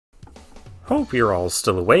Hope you're all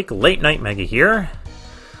still awake. Late Night Mega here.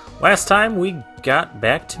 Last time we got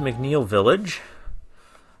back to McNeil Village,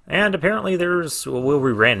 and apparently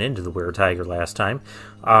we ran into the were-tiger last time.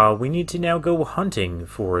 We need to now go hunting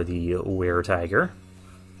for the were-tiger.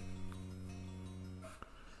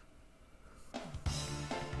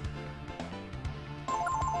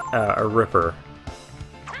 A ripper.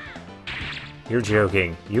 You're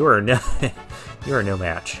joking. You are no, you are no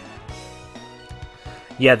match.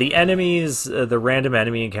 Yeah, the enemies, the random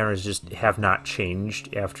enemy encounters just have not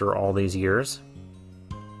changed after all these years.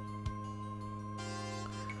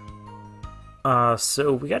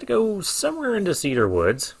 So we got to go somewhere into Cedar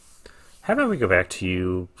Woods. How about we go back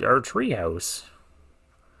to our treehouse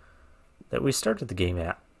that we started the game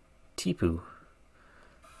at? Tipu.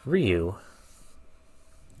 Ryu.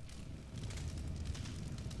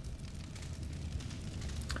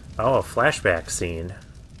 Oh, a flashback scene.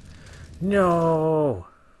 No!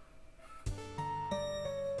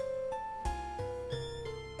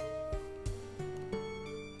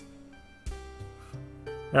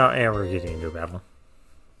 Oh, and we're getting into a battle.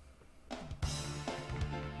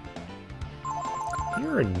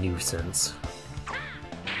 You're a nuisance.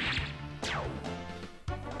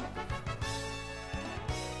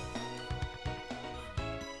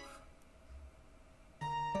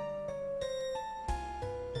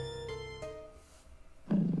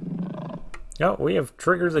 Oh, we have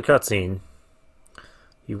triggered the cutscene.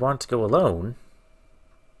 You want to go alone?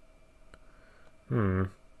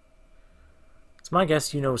 It's my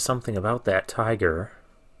guess you know something about that tiger.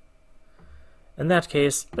 In that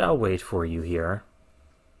case, I'll wait for you here.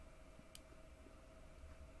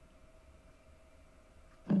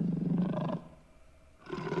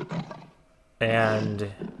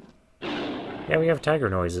 And yeah, we have tiger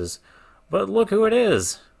noises. But look who it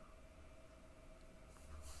is!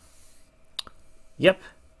 Yep,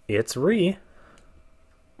 it's Ree.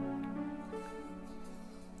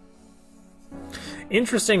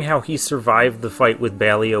 Interesting how he survived the fight with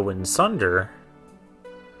Balio and Sunder,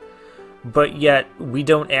 but yet we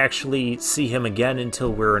don't actually see him again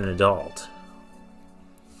until we're an adult.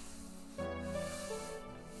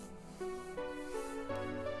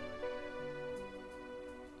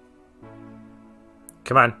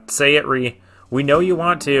 Come on, say it, Ree. We know you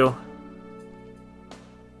want to.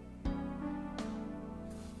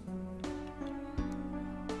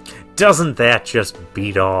 Doesn't that just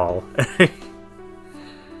beat all?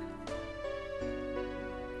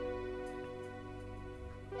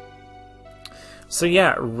 So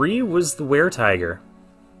yeah, Ree was the were-tiger.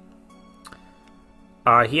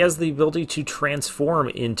 He has the ability to transform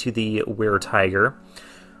into the were-tiger.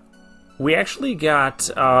 We actually got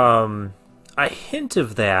a hint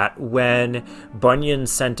of that when Bunyan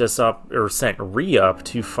sent Ree up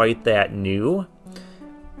to fight that new.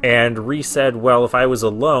 And Ree said, well, if I was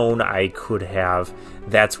alone, I could have.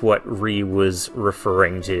 That's what Ree was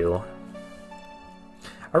referring to.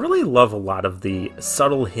 I really love a lot of the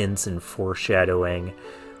subtle hints and foreshadowing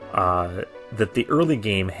that the early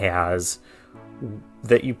game has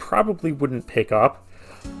that you probably wouldn't pick up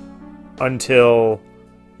until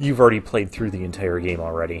you've already played through the entire game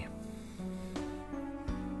already.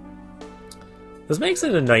 This makes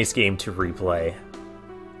it a nice game to replay.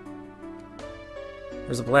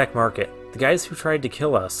 There's a black market. The guys who tried to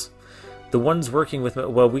kill us. The ones working with...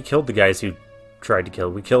 Well, we killed the guys who tried to kill.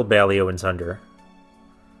 We killed Balio and Sunder.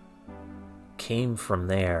 Came from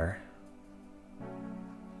there.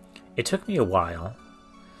 It took me a while,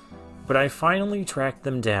 but I finally tracked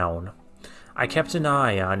them down. I kept an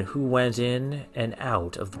eye on who went in and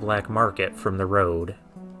out of the black market from the road.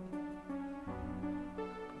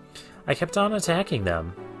 I kept on attacking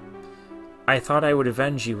them. I thought I would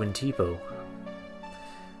avenge you and Tipo.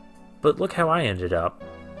 But look how I ended up.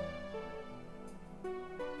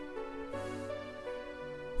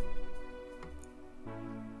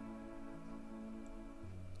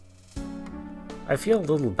 I feel a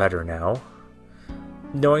little better now,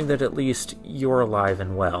 knowing that at least you're alive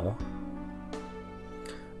and well.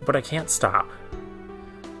 But I can't stop.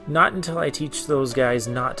 Not until I teach those guys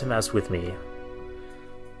not to mess with me.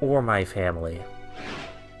 Or my family.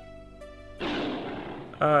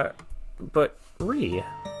 But Ree...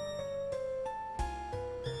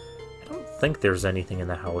 I don't think there's anything in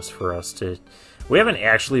the house for us to... We haven't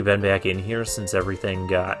actually been back in here since everything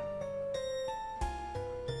got...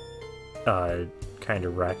 kind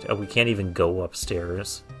of wrecked. Oh, we can't even go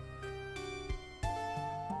upstairs.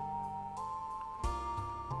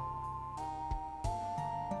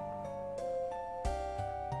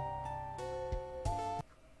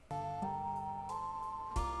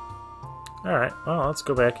 Alright, well, let's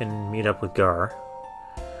go back and meet up with Gar.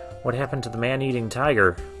 What happened to the man-eating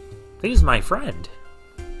tiger? He's my friend.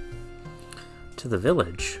 To the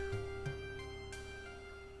village.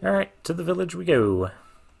 Alright, to the village we go.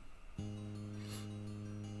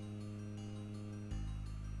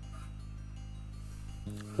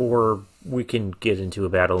 Or we can get into a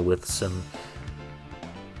battle with some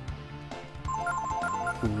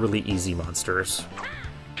really easy monsters.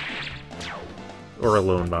 Or a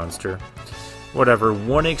lone monster. Whatever,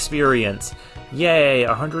 1 experience. Yay,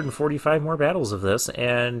 145 more battles of this,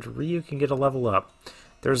 and Ryu can get a level up.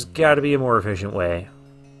 There's gotta be a more efficient way.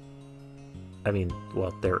 I mean,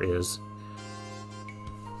 well, there is.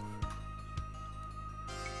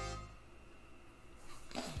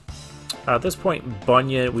 At this point,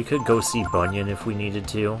 Bunyan, we could go see Bunyan if we needed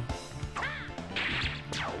to.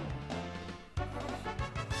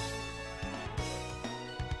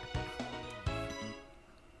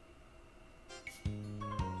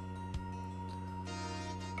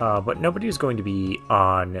 But nobody's going to be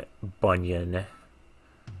on Bunyan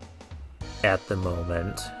at the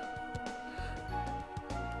moment.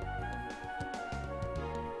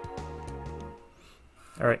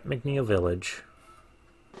 Alright, McNeil Village.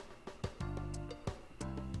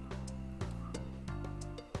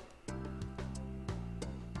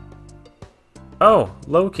 Oh,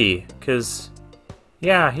 Loki, because,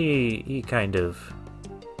 yeah, he kind of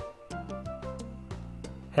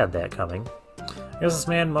had that coming. I guess this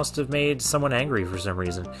man must have made someone angry for some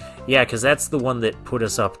reason. Yeah, because that's the one that put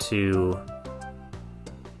us up to...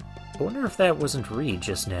 I wonder if that wasn't Reed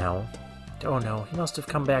just now. Oh no, he must have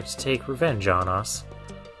come back to take revenge on us.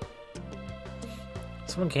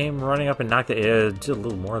 Someone came running up and knocked the... did a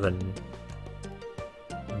little more than...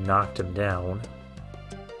 knocked him down.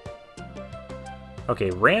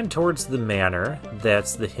 Okay, ran towards the manor.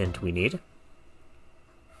 That's the hint we need.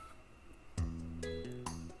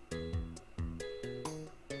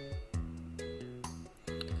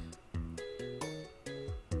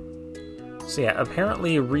 So yeah,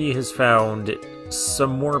 apparently Ree has found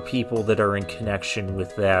some more people that are in connection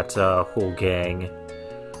with that whole gang.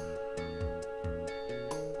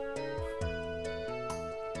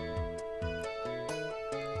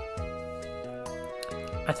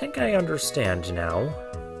 I think I understand now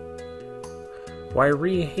why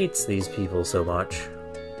Ree hates these people so much.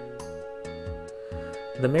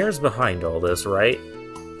 The mayor's behind all this, right?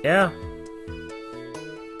 Yeah.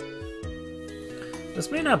 This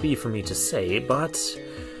may not be for me to say, but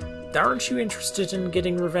aren't you interested in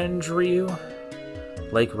getting revenge, Ryu?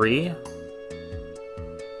 Like Ree?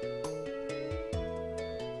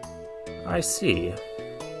 I see.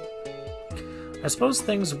 I suppose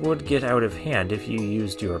things would get out of hand if you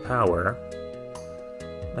used your power.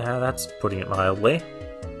 That's putting it mildly.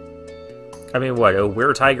 I mean, what, a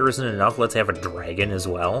were-tiger isn't enough? Let's have a dragon as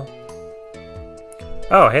well?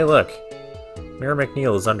 Oh, hey look. Mayor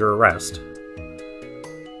McNeil is under arrest.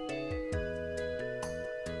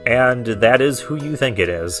 And that is who you think it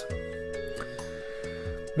is.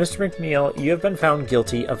 Mr. McNeil, you have been found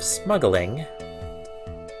guilty of smuggling.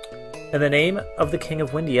 In the name of the King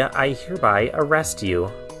of Windia, I hereby arrest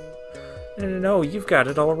you. No, you've got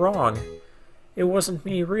it all wrong. It wasn't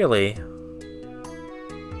me, really.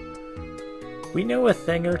 We know a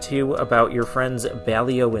thing or two about your friends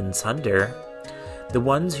Balio and Sunder, the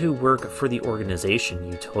ones who work for the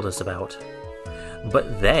organization you told us about.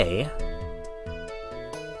 But they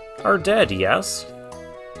are dead, yes?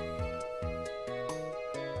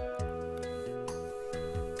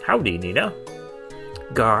 Howdy, Nina.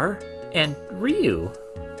 Gar and Ryu.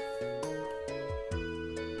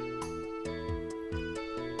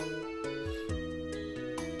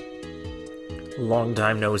 Long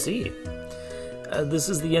time no see. This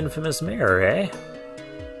is the infamous mayor, eh?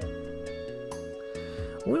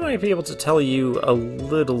 We might be able to tell you a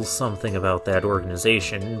little something about that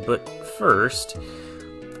organization, but first,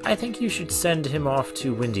 I think you should send him off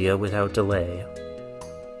to Windia without delay.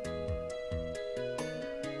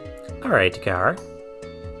 Alright, Gar.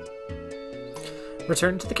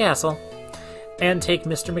 Return to the castle, and take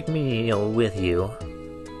Mr. McNeil with you.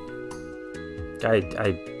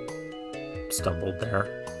 I stumbled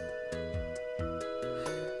there.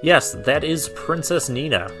 Yes, that is Princess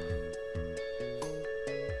Nina.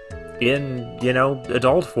 In, you know,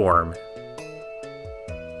 adult form.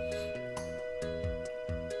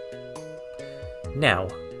 Now,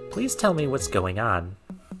 please tell me what's going on.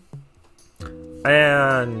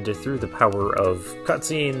 And through the power of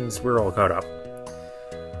cutscenes, we're all caught up.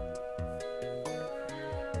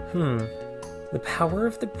 The power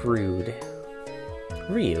of the brood.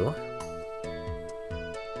 Ryu?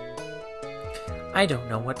 I don't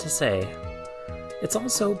know what to say. It's all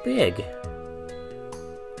so big.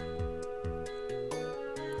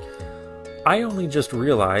 I only just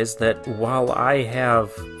realized that while I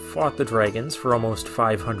have fought the dragons for almost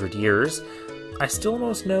 500 years, I still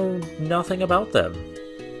almost know nothing about them.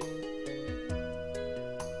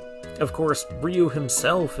 Of course, Ryu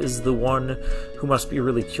himself is the one who must be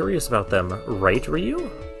really curious about them, right, Ryu?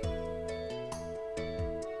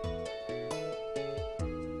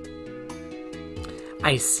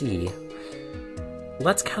 I see.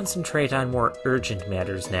 Let's concentrate on more urgent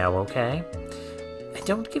matters now, okay?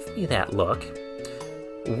 Don't give me that look.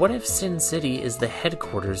 What if Sin City is the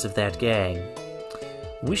headquarters of that gang?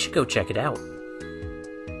 We should go check it out.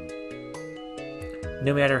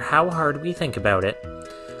 No matter how hard we think about it,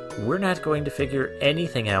 we're not going to figure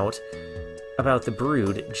anything out about the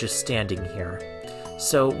brood just standing here.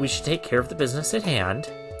 So we should take care of the business at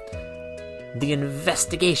hand. The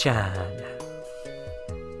investigation!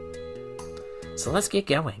 So let's get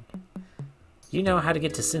going. You know how to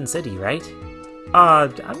get to Sin City, right?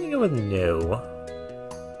 I'm gonna go with no.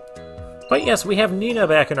 But yes, we have Nina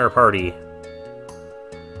back in our party.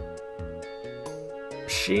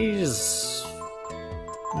 She's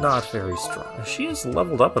not very strong. She has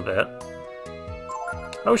leveled up a bit.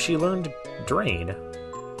 Oh, she learned Drain.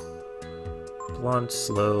 Blunt,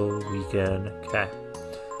 slow, weaken. Okay.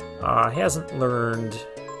 Hasn't learned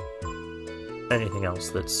anything else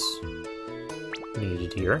that's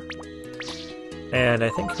needed here. And I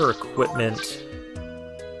think her equipment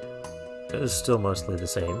is still mostly the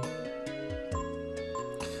same.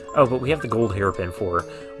 Oh, but we have the gold hairpin for her,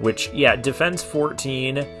 which, yeah, defense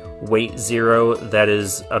 14, weight 0, that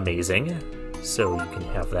is amazing. So you can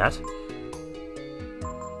have that.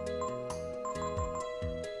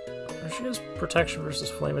 She has protection versus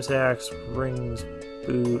flame attacks, rings,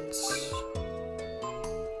 boots.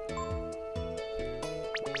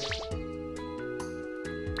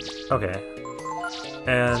 Okay.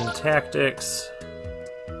 And tactics.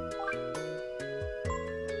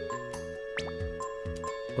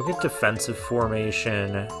 Look at defensive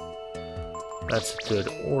formation. That's a good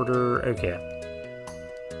order. Okay.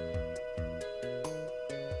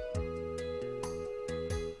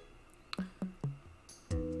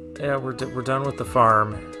 Yeah, we're done with the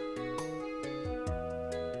farm.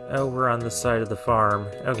 Oh, we're on the side of the farm.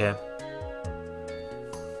 Okay.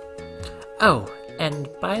 Oh, and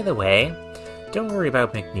by the way, don't worry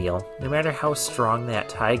about McNeil. No matter how strong that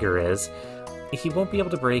tiger is, he won't be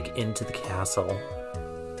able to break into the castle.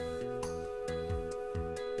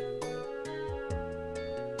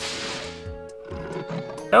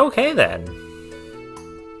 Okay, then.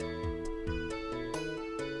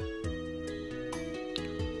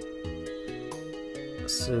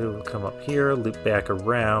 So we'll come up here, loop back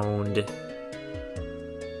around.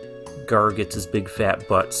 Gar gets his big fat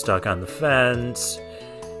butt stuck on the fence.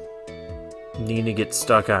 Nina gets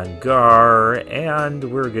stuck on Gar, and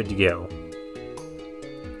we're good to go.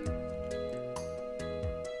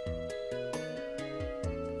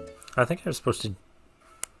 I think I was supposed to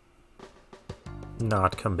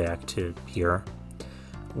not come back to here.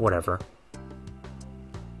 Whatever.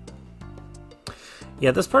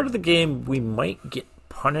 Yeah, this part of the game, we might get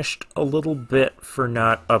punished a little bit for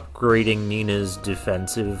not upgrading Nina's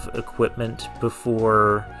defensive equipment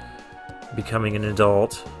before becoming an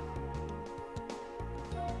adult.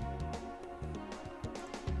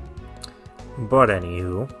 But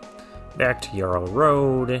anywho, back to Jarl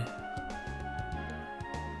Road.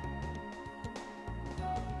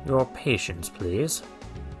 Your patience, please.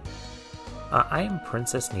 I am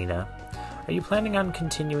Princess Nina. Are you planning on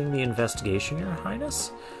continuing the investigation, Your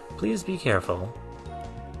Highness? Please be careful.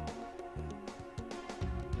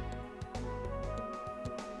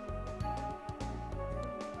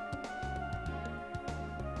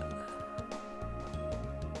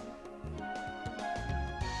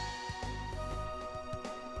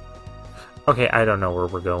 Okay, I don't know where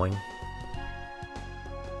we're going.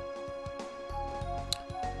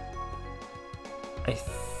 I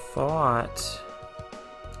thought...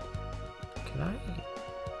 Can I...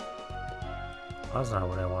 That's not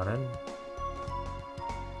what I wanted.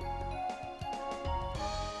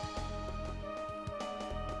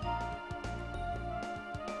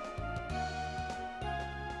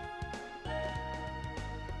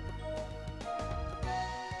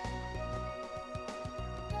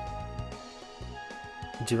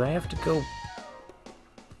 Do I have to go...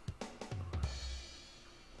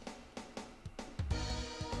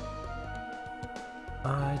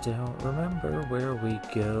 I don't remember where we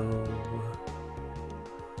go.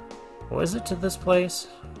 Was it to this place?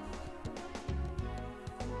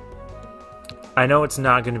 I know it's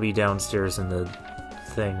not going to be downstairs in the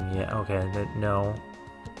thing yet. Okay, no.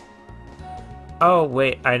 Oh,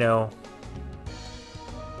 wait, I know.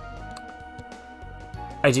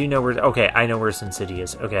 I do know where... Okay, I know where Sin City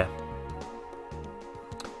is. Okay.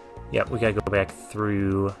 Yep, we gotta go back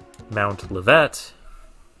through Mount Levet.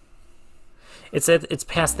 It's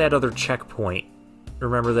past that other checkpoint.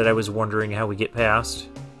 Remember that I was wondering how we get past?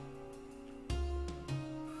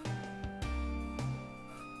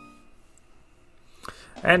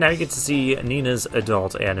 And now you get to see Nina's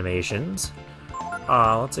adult animations.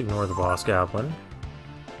 Let's ignore the boss goblin.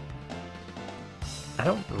 I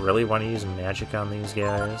don't really want to use magic on these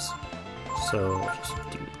guys, so we'll just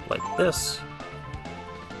do like this.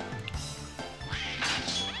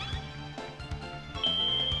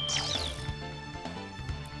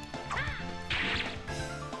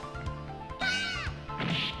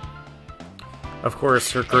 Of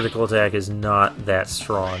course, her critical attack is not that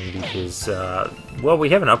strong because, well, we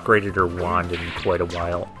haven't upgraded her wand in quite a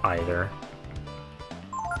while either.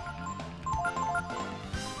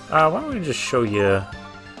 Why don't we just show you...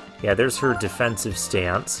 Yeah, there's her defensive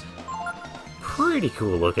stance. Pretty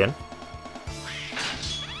cool looking.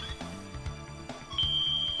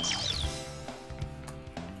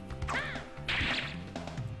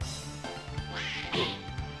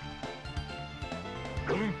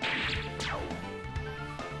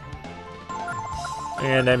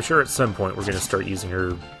 And I'm sure at some point we're going to start using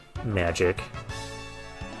her magic.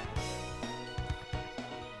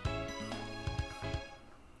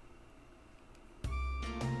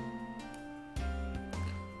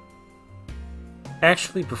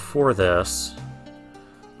 Actually, before this,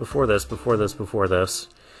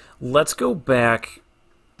 let's go back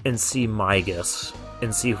and see Migas,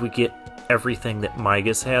 and see if we get everything that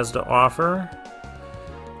Migas has to offer.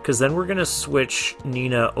 Because then we're going to switch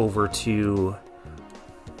Nina over to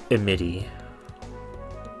Amity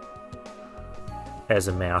as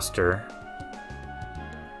a master.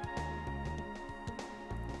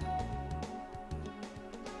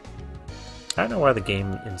 I don't know why the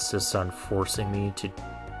game insists on forcing me to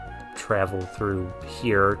travel through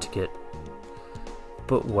here to get...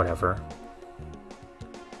 but whatever.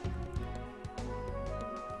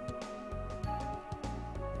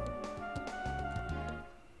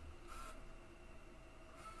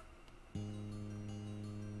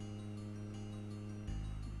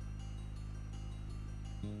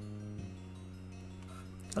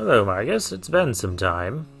 Hello, Migas. It's been some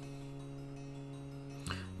time.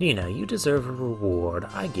 Nina, you deserve a reward.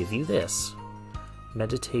 I give you this.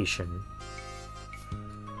 Meditation.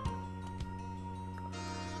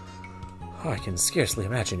 Oh, I can scarcely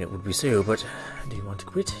imagine it would be so, but do you want to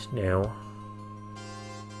quit? No.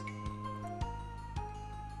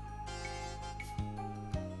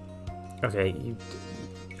 Okay, you...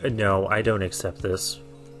 no, I don't accept this.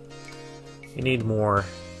 You need more...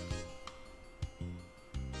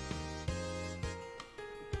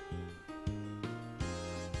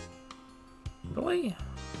 Really?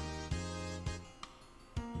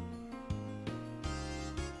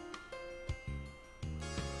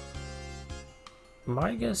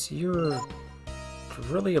 I guess you're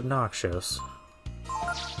really obnoxious.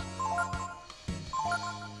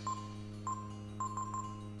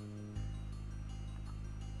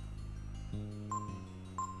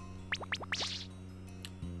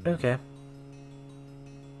 Okay.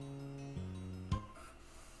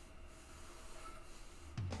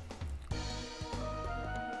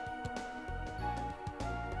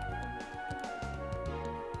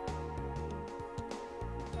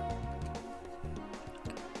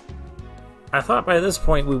 I thought by this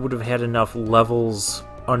point we would have had enough levels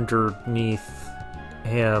underneath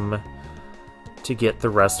him to get the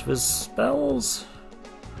rest of his spells.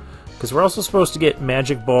 Because we're also supposed to get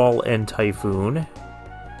Magic Ball and Typhoon.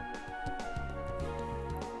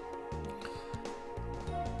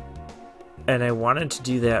 And I wanted to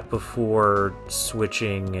do that before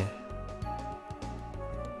switching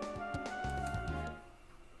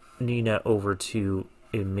Nina over to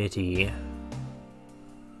Amity.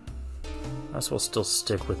 I guess we'll still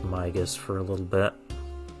stick with Migas for a little bit.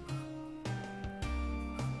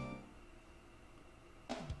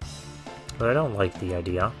 But I don't like the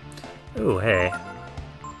idea. Ooh, hey.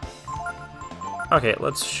 Okay,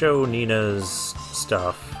 let's show Nina's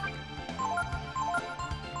stuff.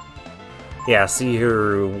 Yeah, see,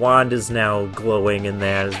 her wand is now glowing, and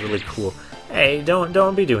that is really cool. Hey,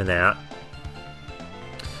 don't be doing that.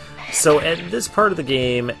 So at this part of the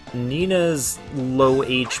game, Nina's low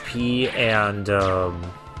HP and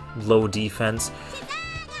low defense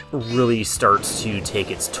really starts to take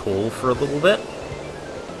its toll for a little bit.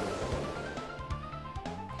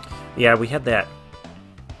 Yeah, we had that...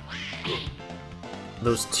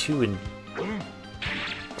 those two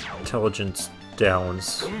intelligence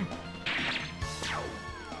downs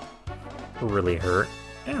really hurt.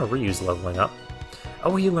 Yeah, Ryu's leveling up.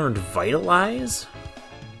 Oh, he learned Vitalize?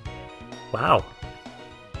 Wow.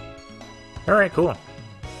 Alright, cool.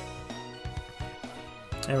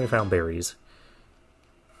 And we found berries.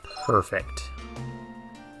 Perfect.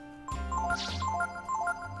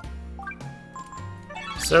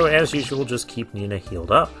 So, as usual, just keep Nina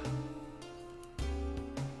healed up.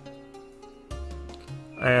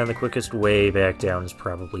 And the quickest way back down is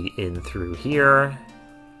probably in through here.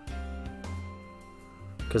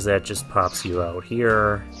 Because that just pops you out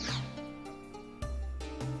here.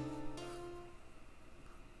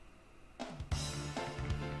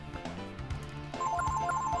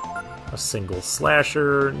 A single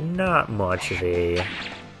slasher, not much of a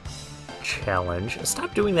challenge.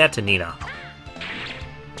 Stop doing that to Nina.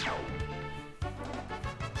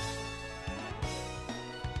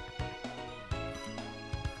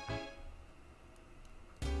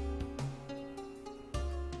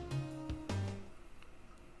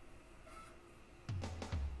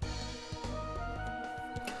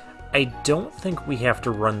 I don't think we have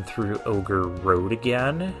to run through Ogre Road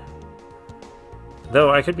again. Though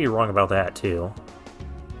I could be wrong about that, too.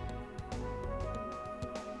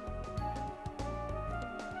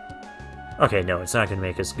 Okay, no, it's not going to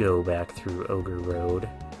make us go back through Ogre Road.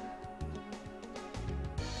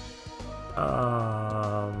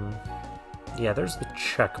 Yeah, there's the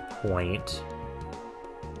checkpoint.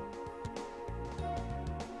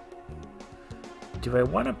 Do I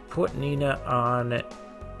want to put Nina on...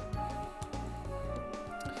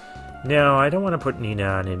 No, I don't want to put Nina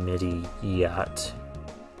on Imidi yet.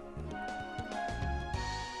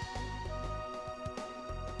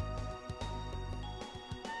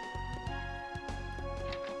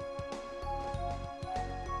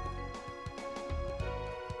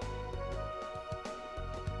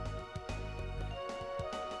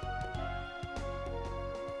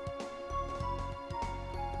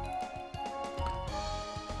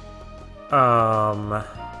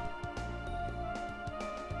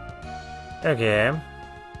 Okay.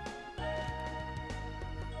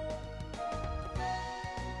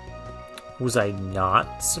 Was I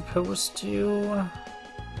not supposed to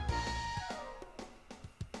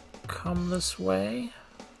come this way?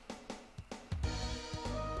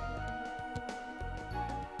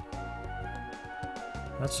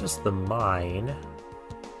 That's just the mine.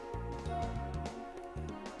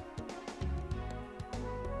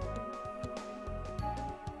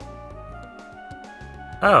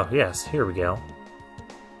 Oh, yes, here we go.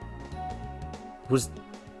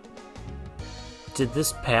 Did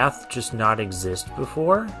this path just not exist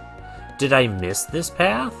before? Did I miss this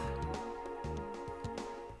path?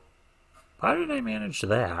 How did I manage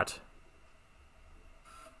that?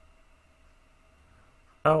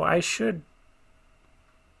 Oh, I should...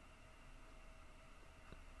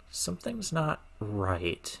 Something's not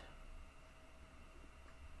right.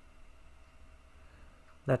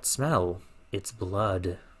 That smell. It's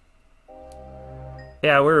blood.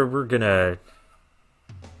 Yeah, we're gonna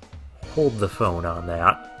hold the phone on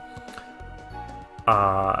that.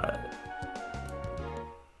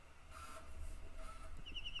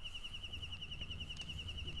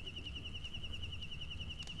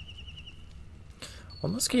 Well,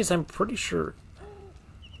 in this case, I'm pretty sure...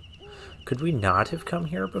 Could we not have come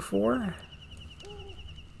here before?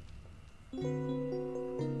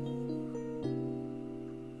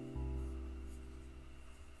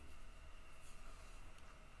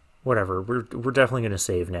 Whatever, we're definitely gonna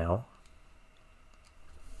save now.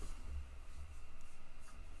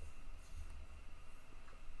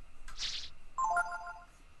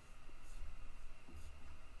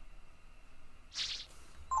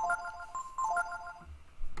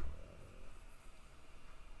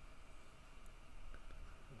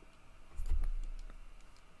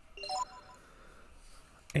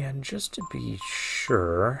 And just to be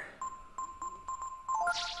sure...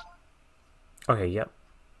 Okay, yep.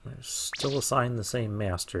 Still assigned the same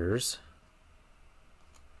masters.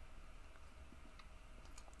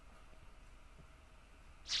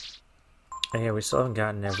 And yeah, we still haven't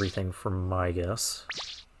gotten everything from Migas.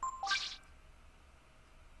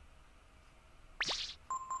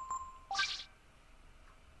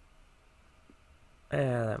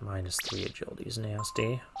 That -3 agility is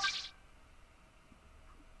nasty.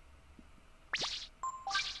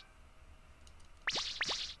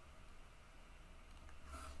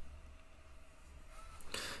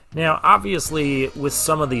 Now, obviously, with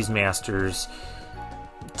some of these masters,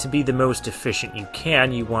 to be the most efficient you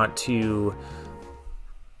can, you want to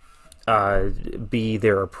be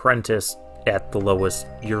their apprentice at the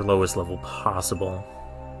your lowest level possible.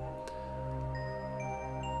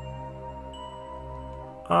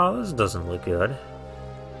 Oh, this doesn't look good.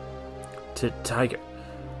 Tiger.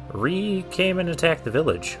 Ree came and attacked the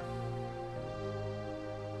village.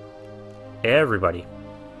 Everybody.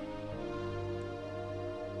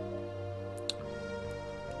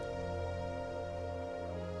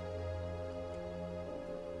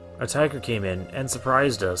 A tiger came in and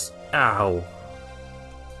surprised us. Ow.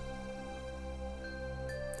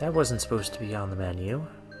 That wasn't supposed to be on the menu.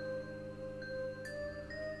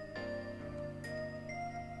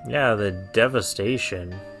 Yeah, the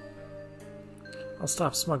devastation. I'll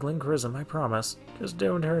stop smuggling Charism, I promise. Just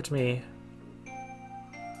don't hurt me.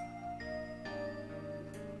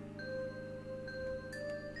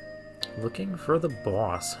 Looking for the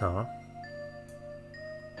boss, huh?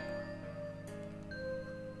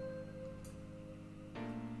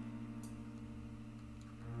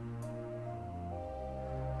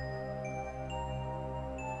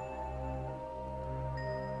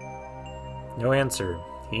 No answer.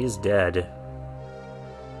 He's dead.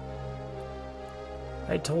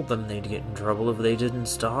 I told them they'd get in trouble if they didn't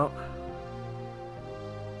stop.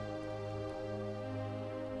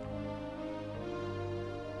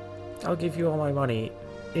 I'll give you all my money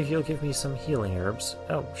if you'll give me some healing herbs.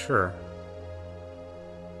 Oh, sure.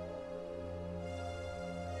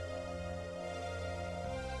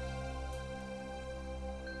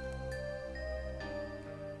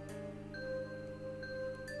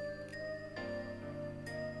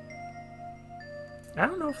 I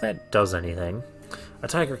don't know if that does anything. A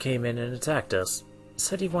tiger came in and attacked us.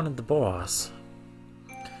 Said he wanted the boss.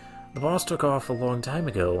 The boss took off a long time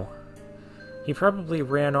ago. He probably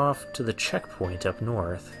ran off to the checkpoint up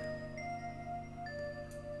north.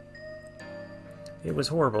 It was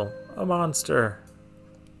horrible. A monster.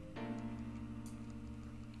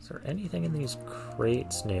 Is there anything in these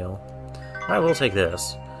crates? No. I will take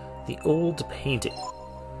this. The old painting.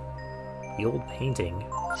 The old painting?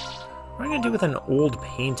 What am I going to do with an old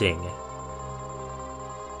painting?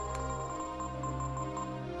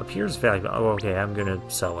 Appears valuable. Oh, okay, I'm going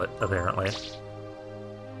to sell it, apparently.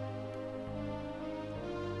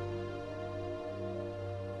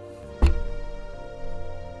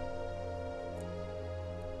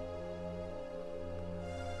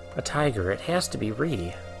 A tiger. It has to be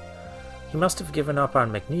Ree. He must have given up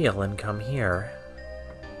on McNeil and come here.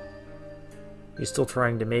 He's still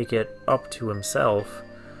trying to make it up to himself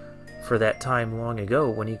for that time long ago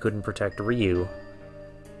when he couldn't protect Ryu.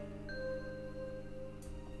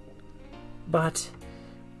 But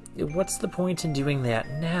what's the point in doing that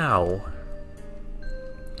now?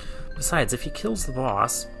 Besides, if he kills the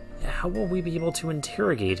boss, how will we be able to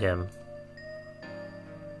interrogate him?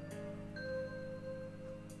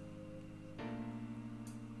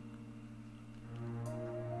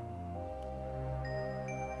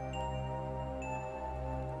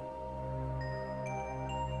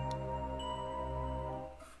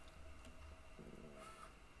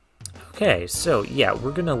 Okay, so yeah,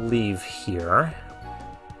 we're gonna leave here.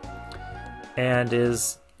 And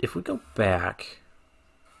if we go back,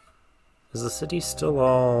 is the city still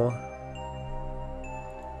all...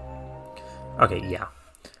 Okay, yeah.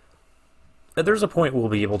 There's a point we'll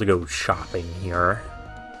be able to go shopping here.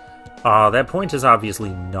 That point is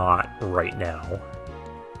obviously not right now.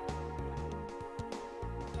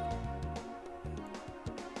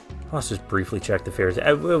 Let's just briefly check the fares.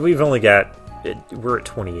 We've only got... We're at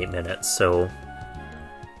 28 minutes, so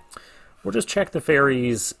we'll just check the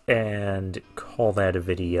ferries and call that a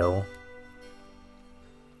video.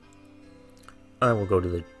 And we'll go to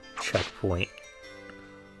the checkpoint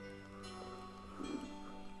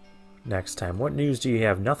next time. What news do you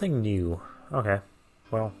have? Nothing new. Okay.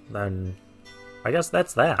 Well, then I guess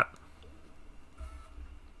that's that.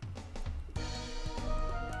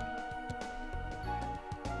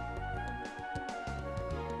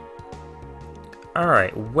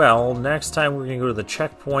 Alright, well, next time we're going to go to the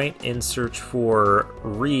checkpoint and search for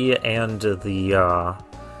Ree and the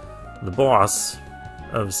boss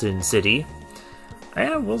of Sin City.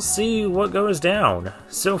 And we'll see what goes down.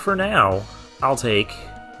 So for now, I'll take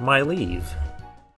my leave.